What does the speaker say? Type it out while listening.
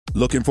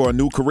Looking for a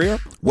new career?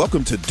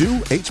 Welcome to Do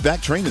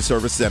HVAC Training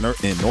Service Center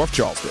in North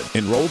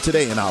Charleston. Enroll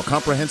today in our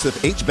comprehensive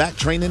HVAC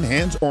training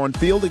hands-on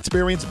field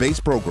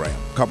experience-based program,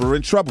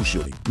 covering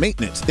troubleshooting,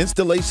 maintenance,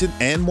 installation,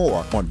 and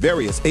more on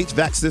various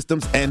HVAC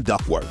systems and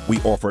ductwork. We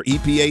offer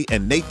EPA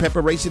and NAEP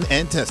preparation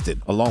and testing,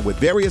 along with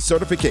various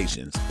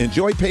certifications.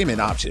 Enjoy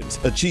payment options.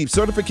 Achieve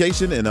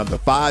certification in under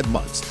 5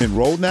 months.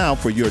 Enroll now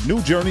for your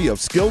new journey of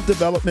skill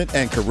development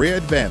and career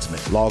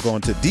advancement. Log on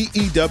to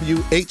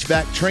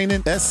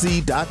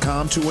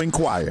dewhvactrainingsc.com to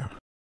inquire.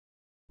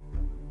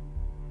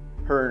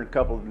 Her and a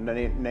couple of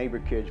neighbor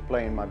kids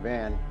playing my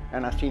van,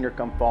 and I seen her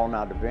come falling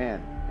out of the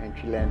van, and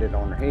she landed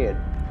on her head.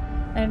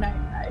 And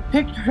I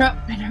picked her up,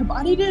 and her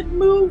body didn't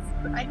move,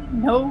 but I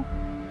didn't know.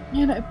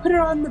 And I put her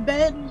on the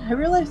bed, and I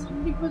realized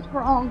something was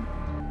wrong.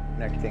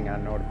 Next thing I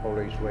know, the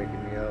police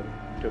waking me up,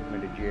 took me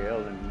to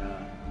jail, and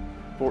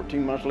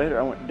 14 months later,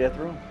 I went to death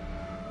row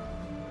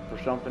for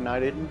something I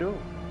didn't do.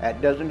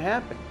 That doesn't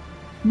happen.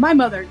 My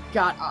mother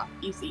got off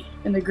easy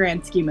in the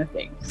grand scheme of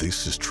things.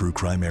 This is True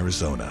Crime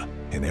Arizona,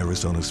 an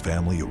Arizona's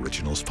Family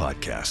Originals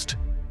podcast.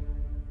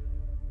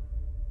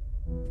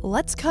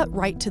 Let's cut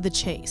right to the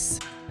chase.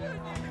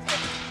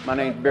 My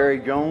name's Barry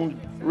Jones.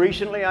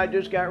 Recently, I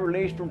just got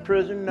released from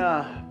prison,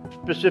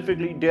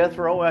 specifically death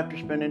row, after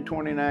spending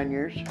 29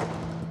 years.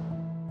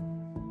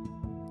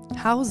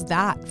 How's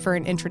that for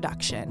an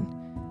introduction?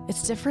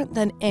 It's different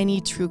than any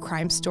true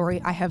crime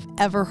story I have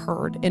ever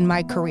heard in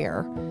my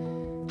career.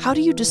 How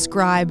do you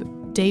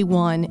describe day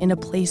one in a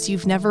place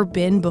you've never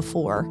been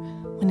before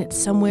when it's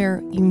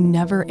somewhere you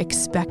never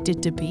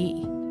expected to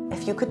be?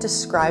 If you could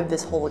describe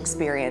this whole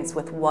experience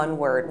with one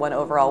word, one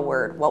overall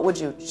word, what would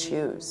you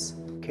choose?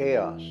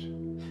 Chaos.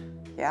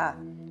 Yeah.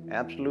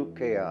 Absolute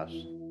chaos.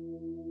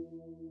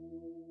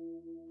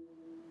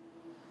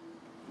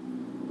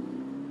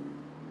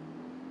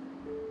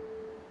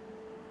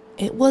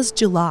 It was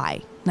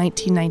July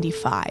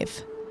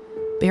 1995.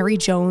 Barry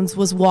Jones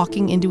was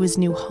walking into his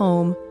new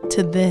home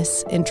to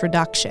this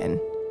introduction.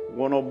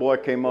 One old boy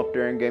came up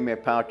there and gave me a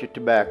pouch of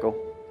tobacco.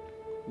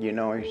 You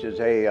know, he says,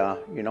 hey,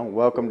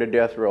 welcome to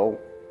death row,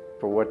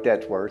 for what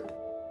that's worth.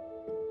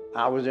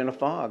 I was in a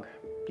fog.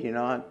 You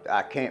know,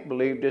 I can't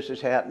believe this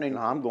is happening.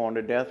 I'm going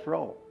to death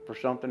row for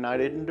something I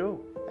didn't do.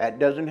 That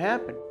doesn't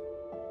happen.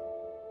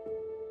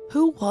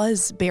 Who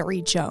was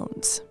Barry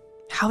Jones?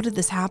 How did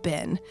this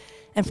happen?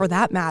 And for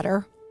that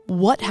matter,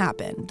 what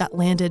happened that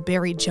landed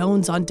Barry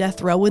Jones on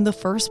death row in the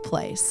first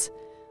place?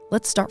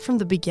 Let's start from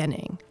the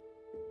beginning.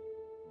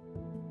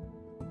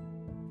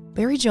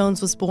 Barry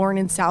Jones was born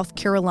in South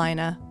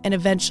Carolina and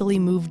eventually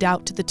moved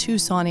out to the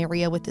Tucson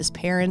area with his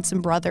parents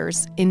and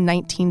brothers in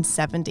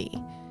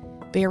 1970.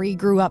 Barry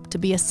grew up to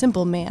be a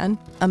simple man,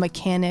 a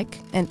mechanic,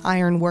 an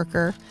iron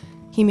worker.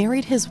 He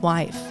married his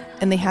wife,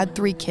 and they had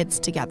 3 kids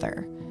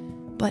together.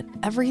 But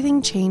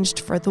everything changed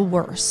for the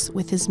worse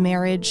with his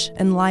marriage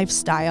and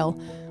lifestyle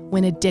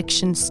when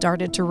addiction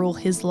started to rule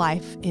his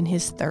life in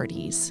his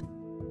 30s.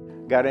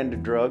 Got into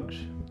drugs,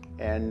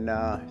 and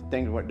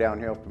things went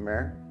downhill from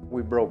there.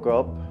 We broke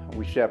up,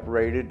 we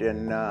separated,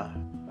 and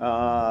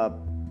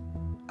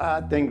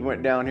things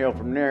went downhill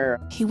from there.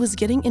 He was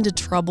getting into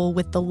trouble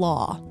with the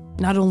law,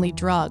 not only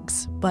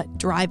drugs, but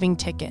driving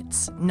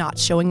tickets, not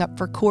showing up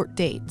for court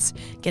dates,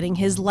 getting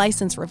his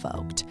license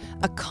revoked,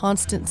 a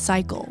constant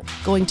cycle,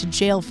 going to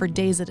jail for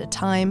days at a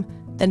time,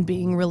 then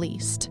being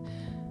released.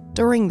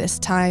 During this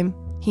time,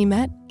 he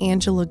met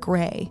Angela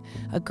Gray,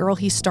 a girl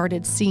he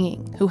started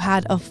seeing who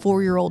had a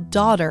 4-year-old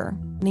daughter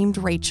named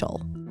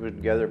Rachel. We were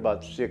together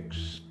about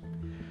 6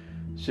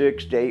 to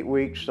 8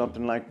 weeks,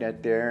 something like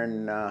that there,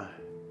 and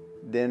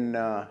then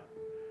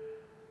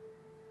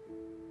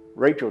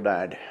Rachel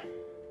died.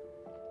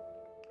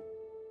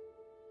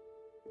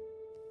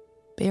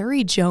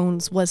 Barry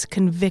Jones was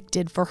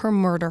convicted for her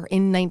murder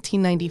in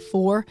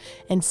 1994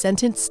 and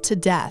sentenced to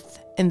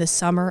death in the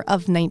summer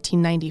of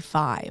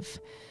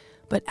 1995.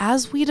 But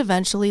as we'd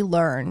eventually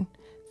learn,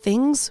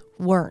 things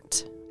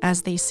weren't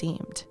as they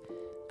seemed.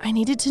 I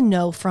needed to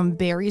know from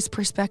Barry's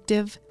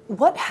perspective.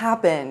 What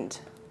happened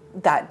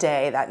that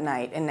day, that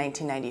night in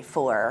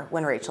 1994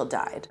 when Rachel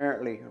died?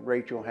 Apparently,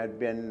 Rachel had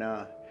been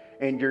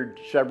injured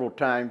several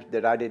times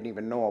that I didn't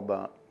even know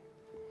about.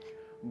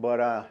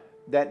 But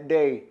that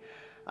day,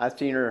 I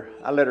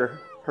let her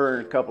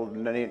and a couple of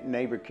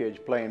neighbor kids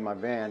play in my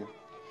van,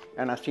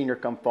 and I seen her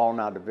come falling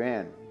out of the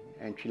van,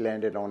 and she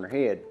landed on her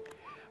head.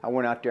 I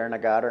went out there and I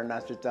got her, and I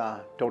said,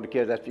 told the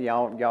kids, I said,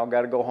 y'all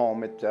got to go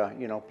home. It's,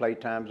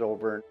 playtime's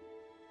over.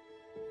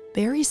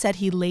 Barry said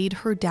he laid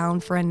her down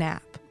for a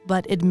nap,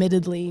 but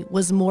admittedly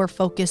was more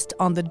focused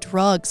on the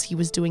drugs he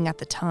was doing at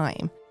the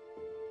time.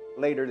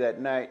 Later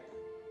that night,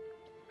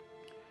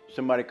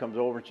 somebody comes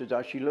over and says,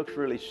 she looks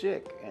really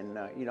sick. And,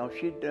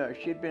 she'd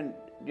been,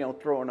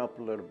 throwing up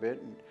a little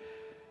bit.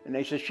 And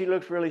they said, she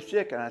looks really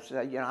sick. And I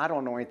said, I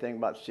don't know anything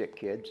about sick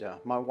kids.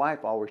 My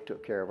wife always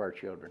took care of our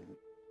children.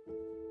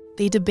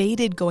 They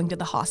debated going to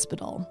the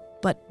hospital,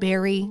 but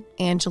Barry,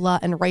 Angela,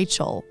 and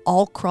Rachel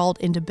all crawled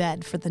into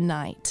bed for the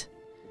night.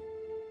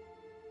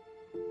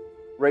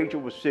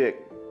 Rachel was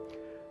sick,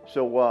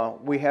 so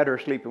we had her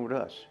sleeping with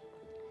us.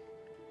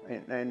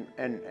 And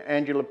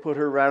Angela put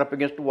her right up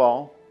against the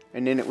wall,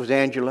 and then it was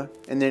Angela,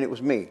 and then it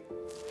was me.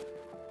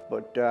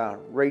 But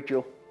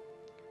Rachel,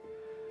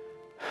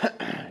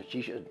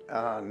 she said,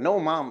 no,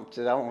 Mom,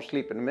 says, I want to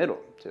sleep in the middle.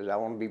 Says, I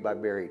want to be by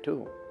Barry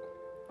too.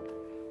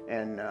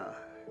 And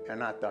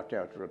I thought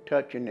that was real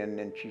touching. And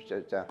then she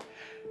says,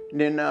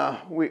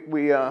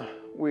 we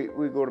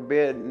go to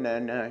bed, and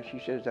then she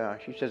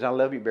says, I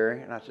love you,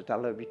 Barry. And I said, I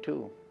love you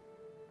too.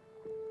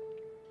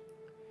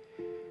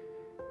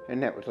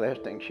 And that was the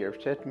last thing she ever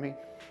said to me.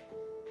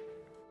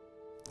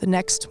 The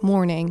next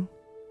morning,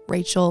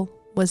 Rachel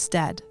was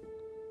dead.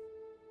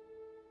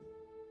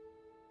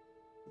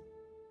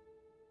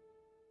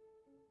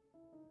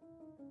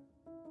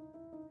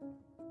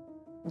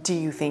 Do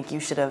you think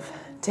you should have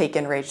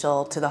taken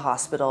Rachel to the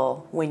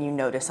hospital when you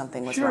noticed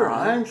something was Sure,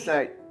 wrong?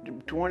 hindsight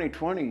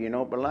 2020, you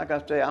know, but like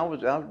I say, I was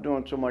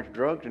doing so much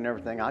drugs and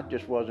everything, I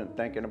just wasn't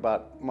thinking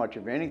about much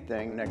of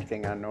anything. Next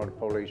thing I know, the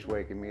police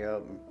waking me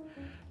up and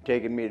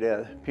taking me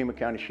to Pima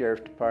County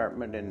Sheriff's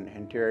Department and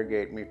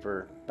interrogating me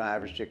for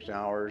 5 or 6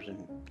 hours,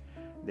 and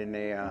then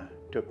they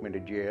took me to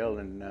jail,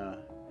 and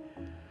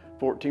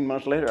 14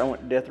 months later I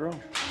went to death row.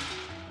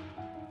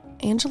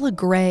 Angela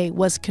Gray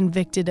was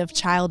convicted of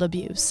child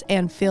abuse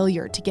and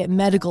failure to get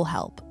medical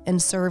help and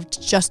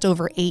served just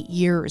over 8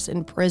 years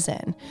in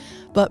prison.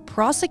 But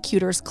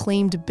prosecutors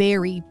claimed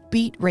Barry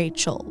beat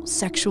Rachel,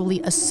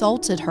 sexually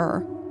assaulted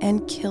her,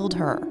 and killed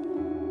her.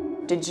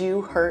 Did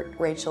you hurt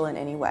Rachel in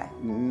any way?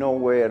 No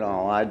way at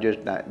all. I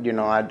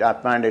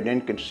find it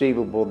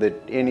inconceivable that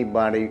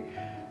anybody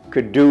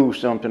could do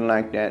something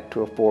like that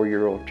to a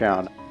 4-year-old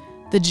child.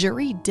 The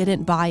jury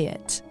didn't buy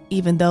it,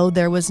 even though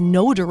there was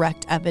no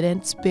direct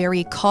evidence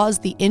Barry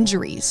caused the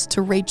injuries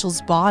to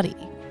Rachel's body.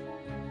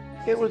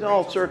 It was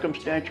all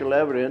circumstantial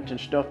evidence and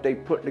stuff they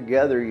put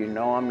together, you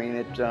know. I mean,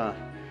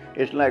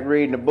 it's like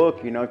reading a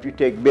book, you know. If you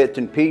take bits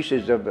and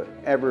pieces of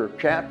every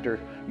chapter,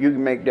 you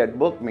can make that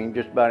book mean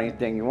just about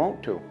anything you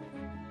want to.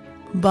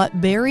 But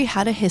Barry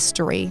had a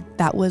history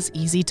that was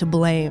easy to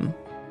blame.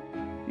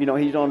 You know,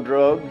 he's on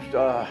drugs, he's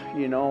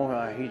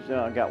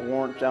got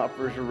warrants out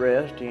for his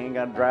arrest. He ain't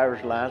got a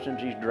driver's license,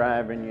 he's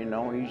driving, you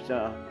know. He's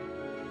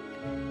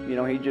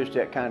just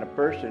that kind of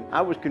person.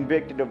 I was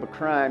convicted of a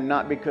crime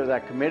not because I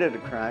committed a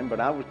crime, but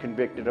I was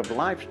convicted of a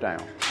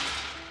lifestyle.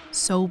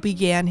 So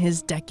began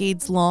his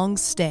decades-long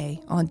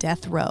stay on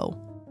death row.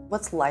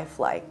 What's life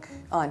like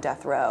on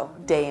death row,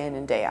 day in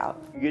and day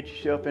out? You get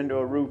yourself into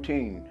a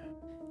routine.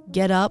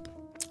 Get up,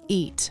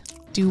 eat,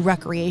 do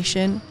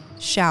recreation,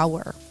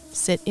 shower,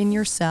 sit in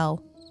your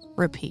cell,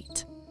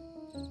 repeat.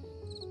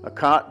 A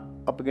cot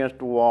up against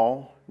the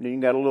wall, then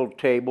you got a little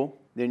table,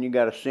 then you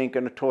got a sink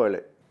and a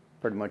toilet.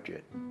 Pretty much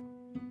it.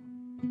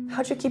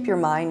 How'd you keep your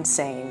mind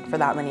sane for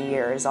that many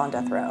years on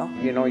death row?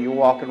 You know, you're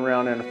walking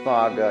around in a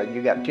fog.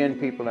 You got 10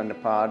 people in the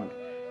pod,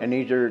 and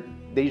these are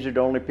the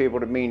only people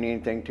that mean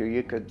anything to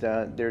you because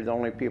they're the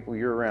only people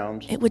you're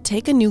around. It would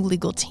take a new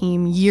legal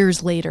team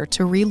years later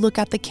to relook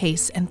at the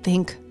case and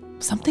think,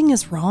 something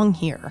is wrong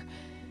here.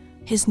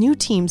 His new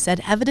team said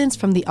evidence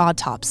from the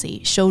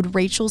autopsy showed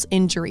Rachel's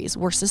injuries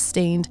were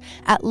sustained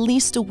at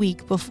least a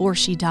week before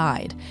she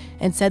died,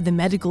 and said the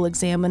medical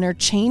examiner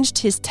changed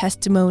his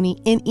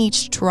testimony in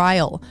each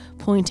trial,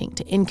 pointing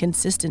to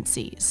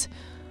inconsistencies.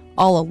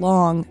 All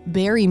along,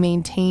 Barry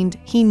maintained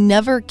he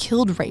never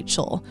killed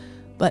Rachel,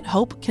 but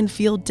hope can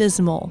feel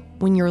dismal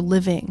when you're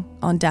living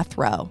on death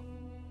row.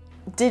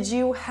 Did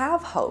you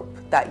have hope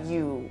that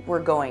you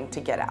were going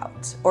to get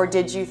out, or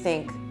did you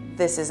think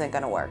this isn't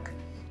going to work?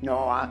 No,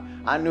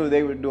 I knew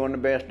they were doing the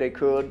best they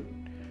could,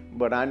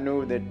 but I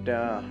knew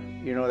that,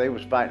 they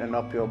was fighting an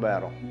uphill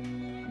battle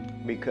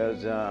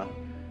because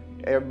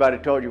everybody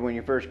told you when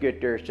you first get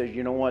there, it says,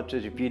 you know what, it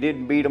says if you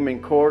didn't beat them in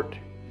court,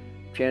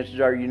 chances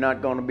are you're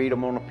not going to beat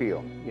them on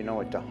appeal. You know,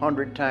 it's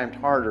 100 times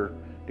harder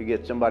to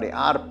get somebody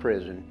out of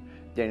prison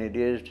than it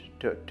is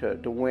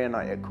to win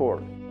at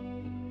court.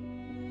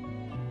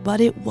 But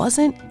it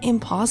wasn't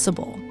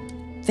impossible.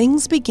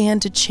 Things began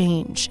to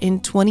change in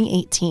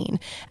 2018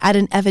 at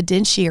an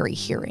evidentiary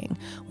hearing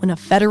when a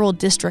federal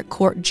district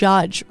court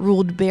judge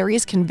ruled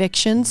Barry's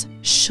convictions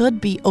should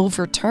be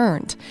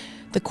overturned.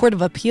 The Court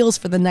of Appeals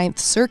for the Ninth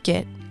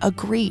Circuit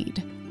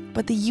agreed,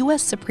 but the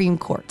U.S. Supreme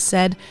Court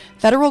said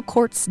federal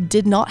courts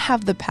did not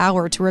have the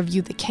power to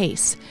review the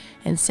case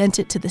and sent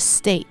it to the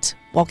state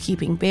while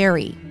keeping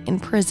Barry in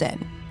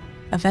prison.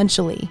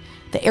 Eventually,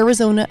 the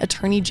Arizona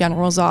Attorney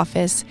General's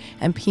Office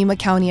and Pima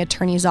County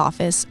Attorney's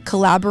Office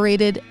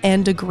collaborated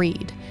and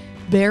agreed.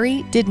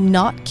 Barry did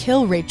not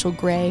kill Rachel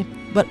Gray,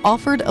 but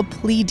offered a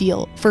plea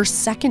deal for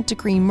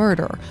second-degree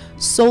murder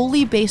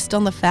solely based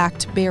on the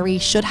fact Barry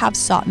should have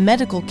sought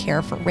medical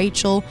care for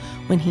Rachel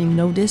when he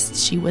noticed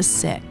she was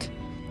sick.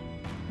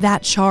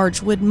 That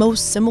charge would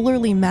most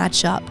similarly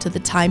match up to the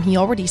time he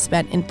already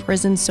spent in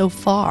prison so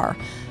far.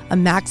 A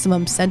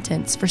maximum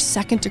sentence for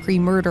second-degree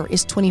murder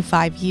is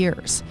 25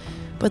 years.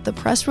 But the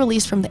press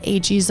release from the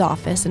AG's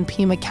office and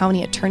Pima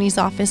County Attorney's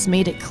Office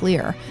made it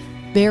clear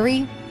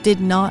Barry did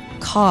not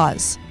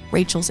cause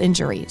Rachel's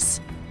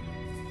injuries.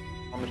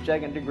 On the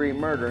second-degree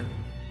murder,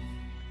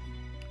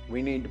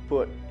 We need to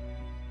put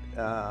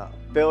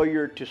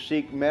failure to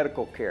seek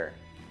medical care,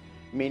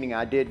 meaning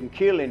I didn't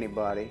kill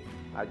anybody,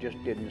 I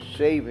just didn't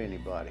save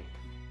anybody.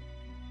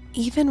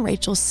 Even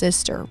Rachel's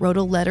sister wrote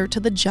a letter to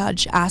the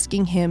judge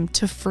asking him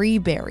to free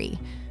Barry,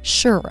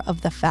 sure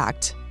of the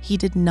fact he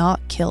did not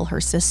kill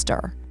her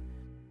sister.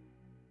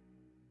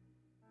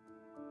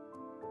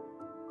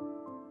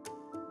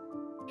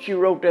 She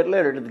wrote that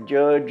letter to the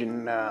judge,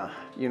 and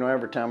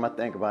every time I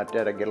think about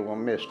that, I get a little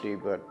misty,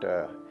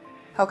 but...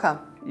 How come?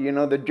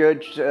 The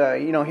judge,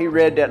 he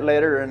read that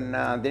letter,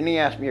 and then he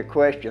asked me a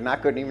question. I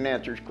couldn't even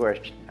answer his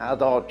question. I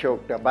was all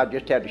choked up. I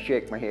just had to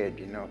shake my head,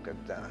 because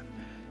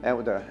that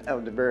was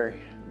a very,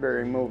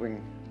 very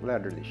moving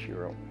letter that she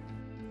wrote.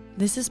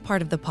 This is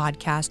part of the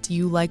podcast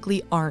you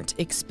likely aren't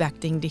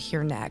expecting to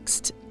hear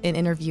next, an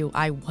interview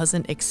I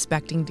wasn't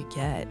expecting to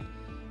get.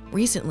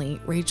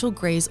 Recently, Rachel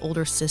Gray's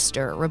older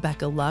sister,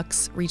 Rebecca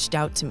Lux, reached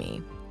out to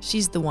me.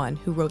 She's the one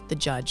who wrote the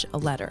judge a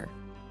letter.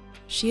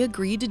 She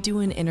agreed to do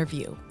an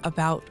interview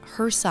about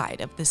her side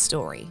of this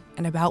story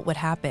and about what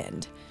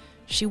happened.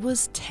 She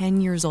was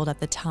 10 years old at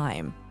the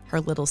time.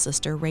 Her little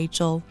sister,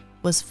 Rachel,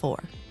 was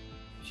 4.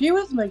 She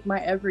was like my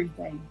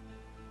everything.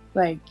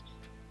 Like,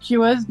 she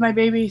was my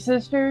baby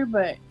sister,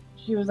 but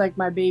she was like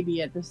my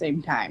baby at the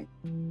same time.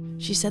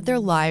 She said their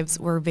lives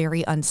were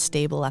very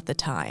unstable at the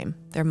time.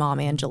 Their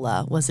mom,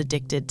 Angela, was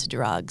addicted to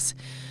drugs.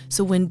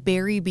 So when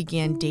Barry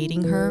began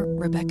dating her,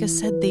 Rebecca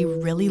said they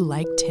really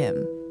liked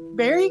him.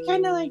 Barry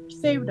kind of like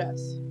saved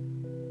us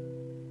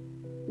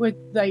with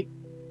like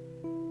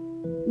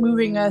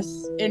moving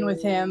us in with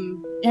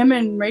him. Him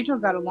and Rachel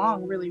got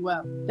along really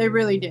well. They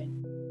really did.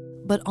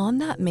 But on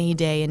that May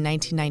Day in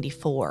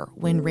 1994,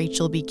 when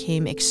Rachel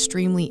became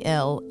extremely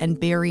ill and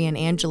Barry and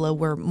Angela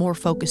were more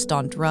focused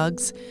on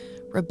drugs,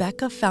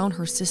 Rebecca found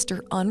her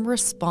sister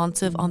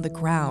unresponsive on the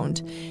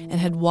ground and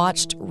had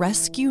watched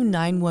Rescue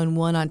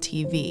 911 on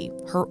TV,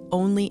 her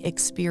only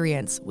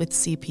experience with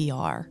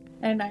CPR.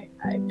 And I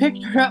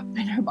picked her up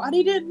and her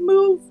body didn't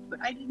move, but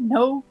I didn't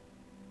know.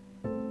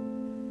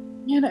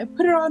 And I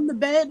put her on the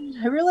bed and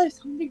I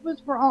realized something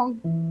was wrong.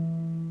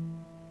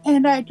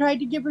 And I tried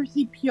to give her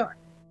CPR.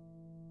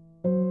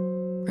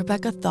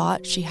 Rebecca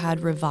thought she had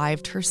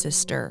revived her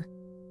sister,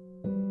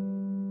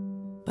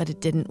 but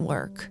it didn't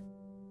work.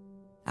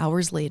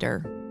 Hours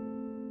later,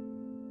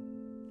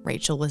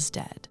 Rachel was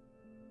dead.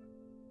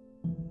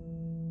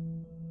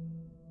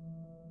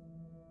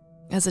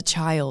 As a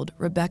child,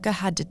 Rebecca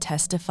had to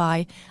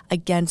testify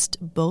against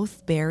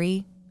both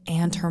Barry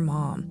and her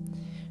mom.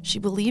 She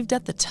believed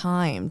at the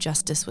time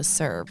justice was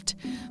served,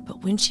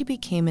 but when she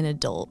became an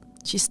adult,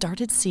 she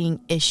started seeing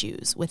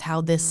issues with how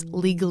this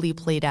legally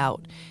played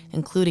out,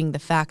 including the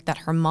fact that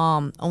her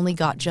mom only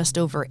got just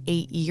over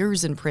 8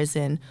 years in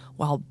prison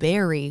while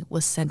Barry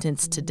was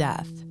sentenced to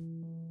death.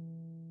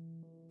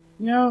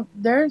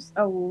 There's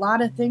a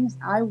lot of things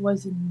I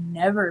was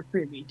never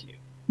privy to.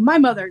 My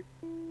mother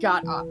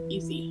got off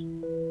easy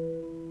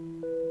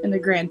in the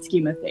grand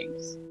scheme of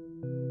things.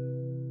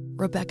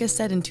 Rebecca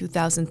said in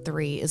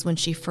 2003 is when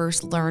she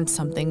first learned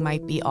something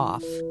might be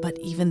off, but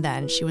even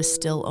then she was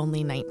still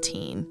only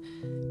 19.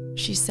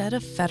 She said a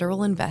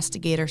federal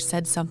investigator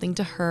said something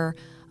to her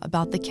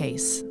about the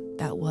case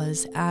that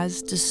was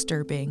as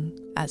disturbing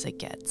as it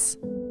gets.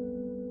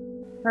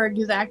 Her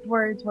exact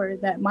words were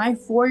that my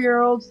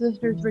 4-year-old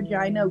sister's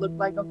vagina looked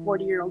like a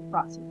 40-year-old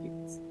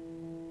prostitute's.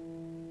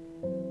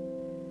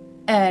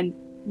 And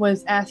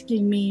was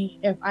asking me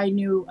if I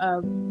knew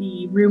of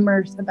the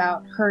rumors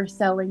about her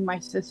selling my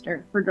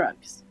sister for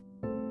drugs.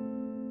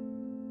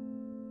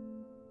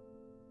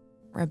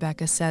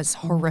 Rebecca says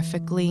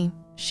horrifically,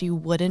 she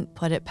wouldn't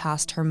put it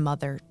past her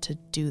mother to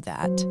do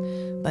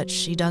that, but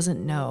she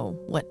doesn't know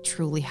what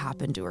truly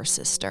happened to her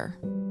sister.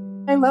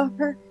 I love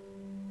her.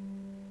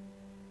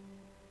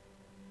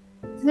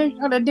 There's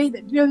not a day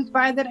that goes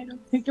by that I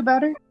don't think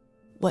about her.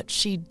 What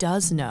she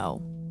does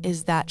know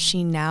is that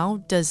she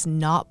now does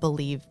not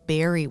believe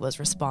Barry was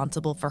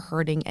responsible for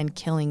hurting and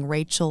killing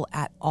Rachel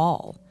at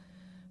all.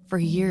 For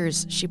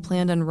years, she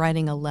planned on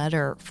writing a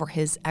letter for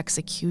his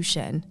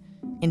execution.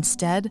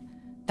 Instead,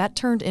 that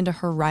turned into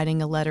her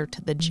writing a letter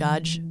to the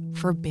judge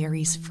for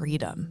Barry's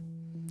freedom.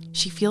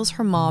 She feels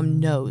her mom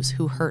knows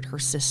who hurt her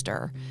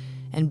sister,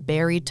 and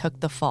Barry took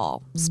the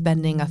fall,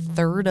 spending a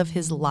third of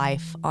his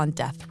life on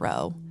death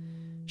row.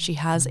 She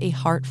has a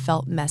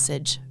heartfelt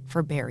message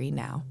for Barry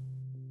now.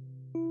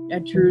 I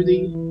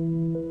truly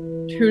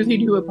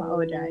do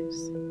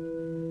apologize.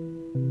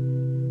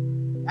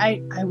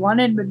 I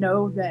wanted to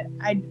know that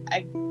I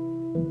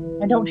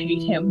don't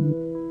hate him,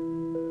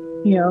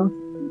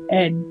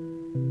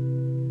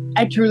 and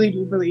I truly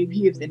do believe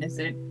he is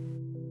innocent.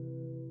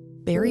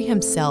 Barry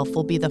himself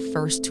will be the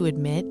first to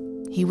admit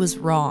he was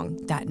wrong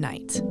that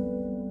night.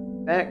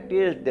 Fact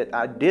is that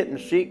I didn't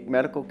seek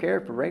medical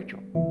care for Rachel.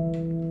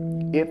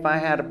 If I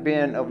had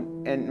been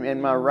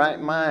in my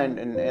right mind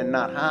and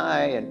not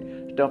high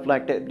and stuff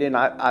like that, then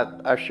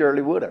I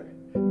surely would have.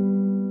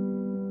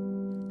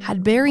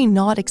 Had Barry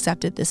not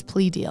accepted this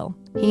plea deal,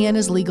 he and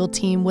his legal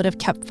team would have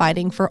kept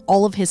fighting for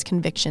all of his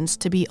convictions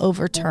to be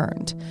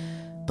overturned.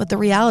 But the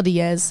reality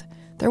is,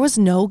 there was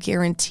no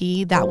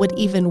guarantee that would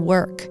even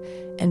work,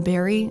 and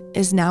Barry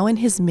is now in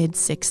his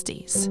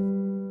mid-60s.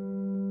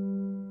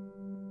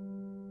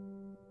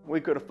 We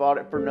could have fought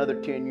it for another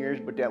 10 years,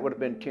 but that would have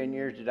been 10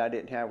 years that I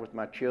didn't have with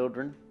my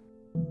children.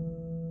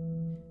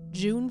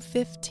 June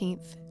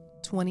 15th,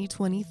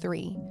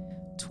 2023,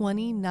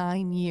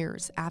 29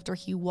 years after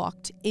he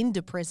walked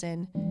into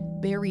prison,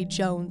 Barry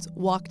Jones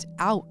walked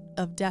out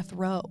of death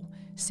row,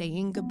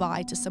 saying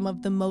goodbye to some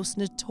of the most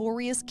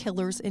notorious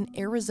killers in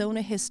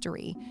Arizona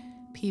history,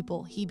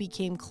 people he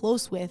became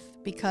close with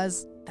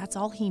because that's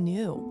all he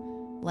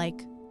knew,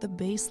 like the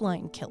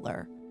baseline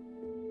killer.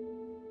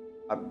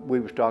 We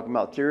was talking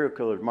about serial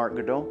killers. Mark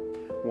Godot,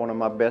 one of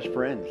my best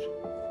friends.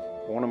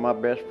 One of my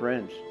best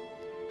friends.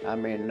 I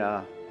mean,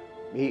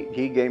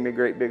 he gave me a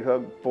great big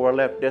hug before I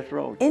left death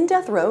row. In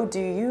death row, do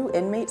you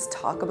inmates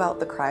talk about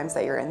the crimes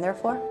that you're in there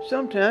for?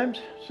 Sometimes.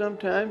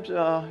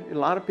 A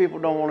lot of people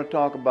don't want to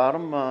talk about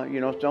them.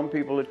 Some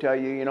people will tell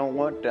you, you know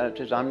what,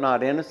 says I'm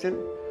not innocent,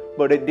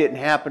 but it didn't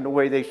happen the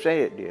way they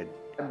say it did.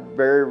 I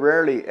very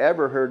rarely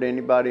ever heard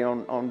anybody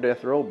on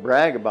death row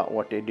brag about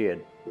what they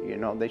did.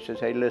 They says,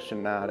 hey,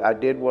 listen, I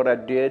did what I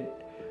did.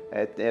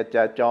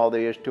 That's all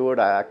there is to it.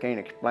 I can't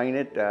explain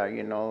it. I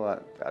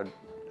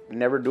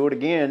never do it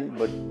again,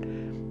 but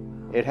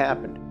it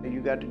happened.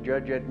 You got to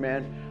judge that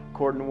man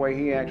according to the way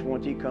he acts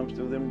once he comes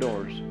through them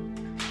doors.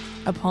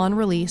 Upon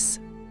release,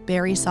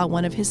 Barry saw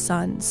one of his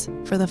sons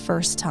for the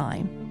first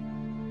time.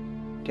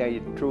 To tell you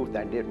the truth,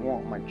 I didn't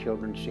want my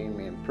children seeing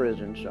me in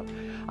prison, so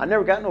I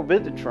never got no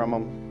visits from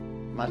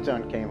them. My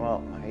son came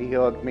up, he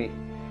hugged me,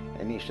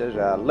 and he says,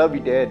 I love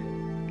you, Dad.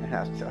 And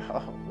I said,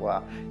 oh,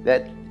 wow.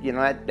 That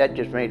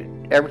just made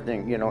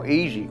everything,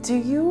 easy. Do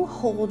you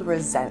hold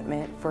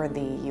resentment for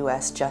the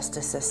U.S.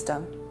 justice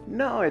system?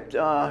 No, it's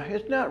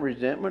not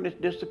resentment, it's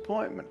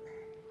disappointment.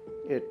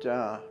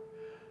 I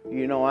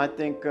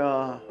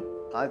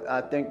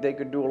think they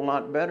could do a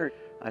lot better.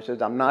 I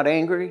said, I'm not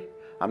angry,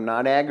 I'm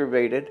not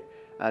aggravated.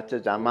 I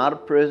said, I'm out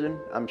of prison,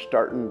 I'm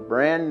starting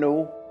brand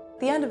new. At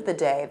the end of the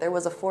day, there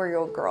was a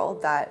 4-year-old girl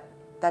that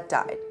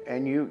died.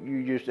 And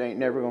you just ain't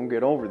never gonna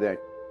get over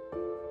that.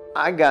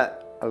 I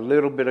got a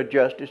little bit of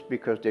justice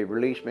because they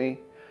released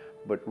me,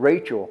 but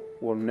Rachel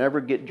will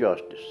never get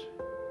justice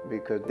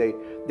because they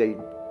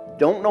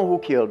don't know who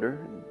killed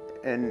her,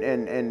 and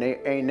they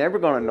ain't never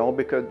gonna know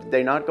because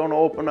they're not gonna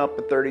open up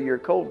a 30-year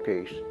cold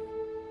case.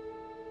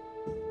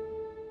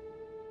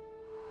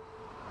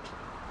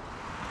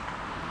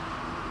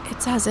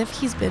 It's as if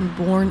he's been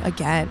born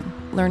again,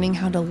 learning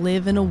how to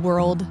live in a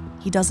world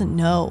he doesn't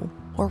know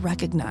or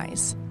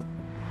recognize.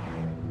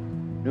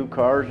 New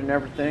cars and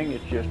everything,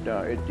 it's just,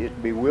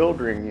 it's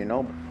bewildering,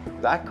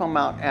 I come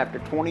out after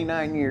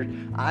 29 years,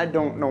 I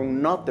don't know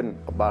nothing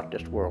about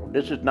this world.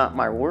 This is not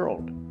my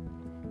world.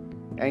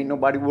 Ain't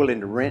nobody willing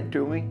to rent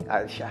to me.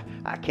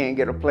 I can't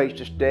get a place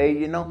to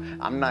stay,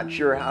 I'm not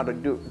sure how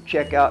to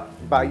check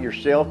out by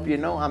yourself, I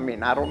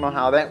don't know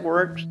how that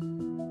works.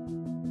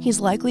 He's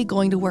likely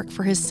going to work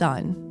for his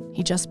son.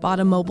 He just bought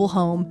a mobile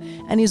home,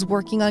 and he's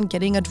working on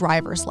getting a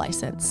driver's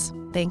license,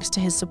 thanks to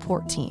his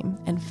support team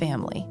and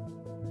family.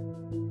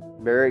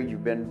 Barry,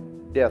 you've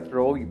been death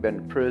row, you've been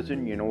to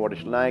prison, you know what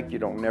it's like, you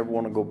don't never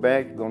want to go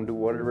back, you're going to do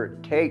whatever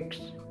it takes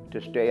to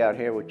stay out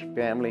here with your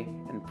family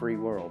and free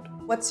world.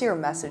 What's your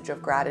message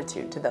of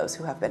gratitude to those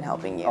who have been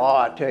helping you? Oh,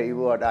 I tell you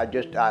what, I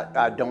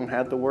don't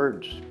have the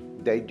words.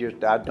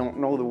 I don't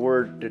know the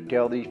word to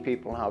tell these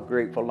people how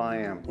grateful I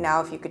am.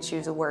 Now, if you could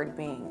choose a word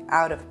being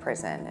out of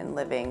prison and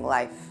living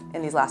life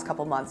in these last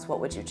couple months, what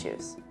would you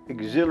choose?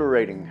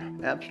 Exhilarating,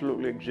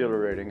 absolutely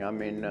exhilarating.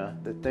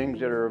 The things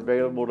that are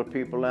available to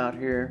people out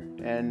here,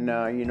 and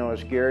as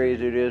scary as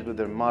it is with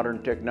the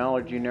modern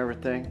technology and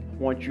everything,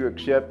 once you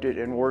accept it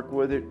and work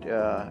with it,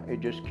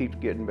 it just keeps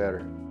getting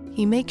better.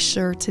 He makes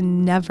sure to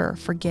never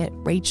forget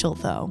Rachel,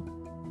 though.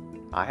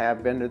 I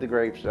have been to the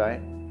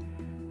gravesite.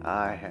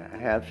 I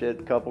have said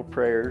a couple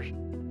prayers.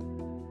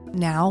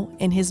 Now,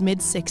 in his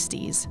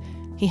mid-60s,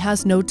 he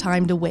has no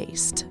time to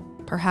waste.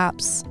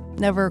 Perhaps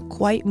never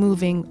quite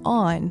moving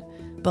on,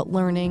 but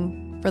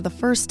learning for the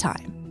first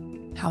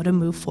time how to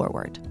move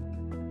forward.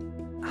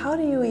 How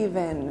do you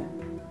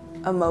even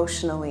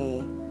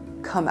emotionally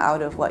come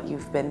out of what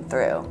you've been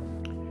through?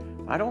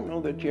 I don't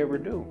know that you ever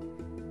do.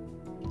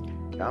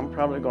 I'm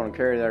probably going to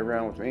carry that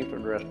around with me for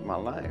the rest of my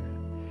life.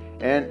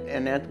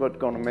 And that's what's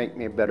going to make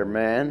me a better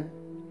man,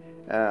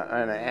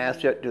 and an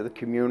asset to the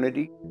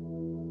community.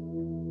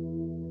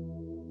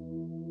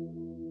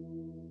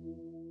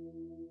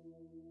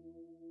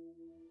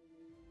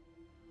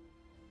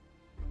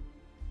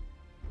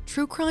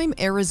 True Crime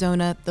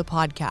Arizona, the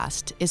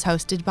podcast, is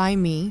hosted by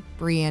me,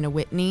 Brianna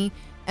Whitney,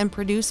 and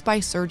produced by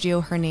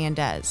Sergio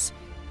Hernandez.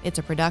 It's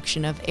a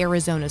production of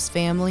Arizona's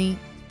Family,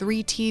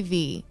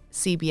 3TV,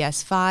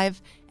 CBS 5,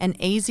 and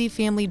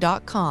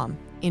azfamily.com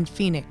in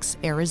Phoenix,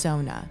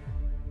 Arizona.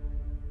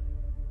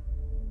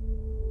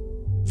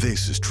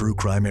 This is True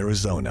Crime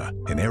Arizona,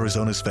 an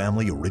Arizona's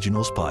Family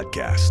Originals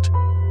podcast.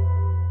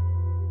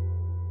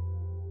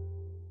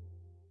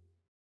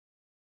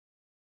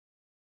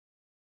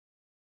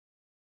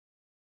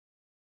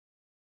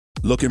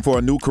 Looking for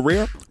a new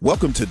career?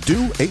 Welcome to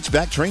Do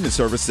HVAC Training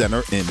Service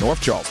Center in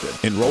North Charleston.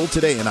 Enroll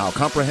today in our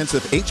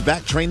comprehensive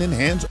HVAC training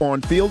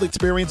hands-on field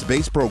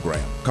experience-based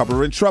program,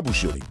 covering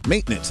troubleshooting,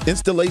 maintenance,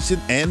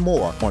 installation, and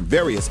more on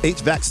various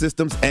HVAC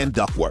systems and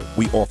ductwork.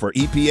 We offer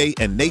EPA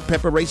and NAEP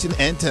preparation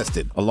and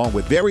testing, along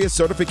with various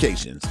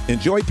certifications.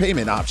 Enjoy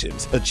payment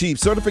options. Achieve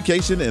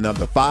certification in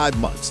under 5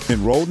 months.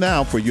 Enroll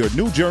now for your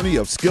new journey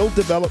of skill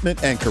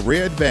development and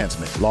career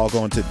advancement. Log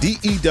on to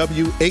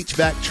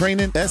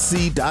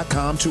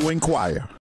dewhvactrainingsc.com to inquire.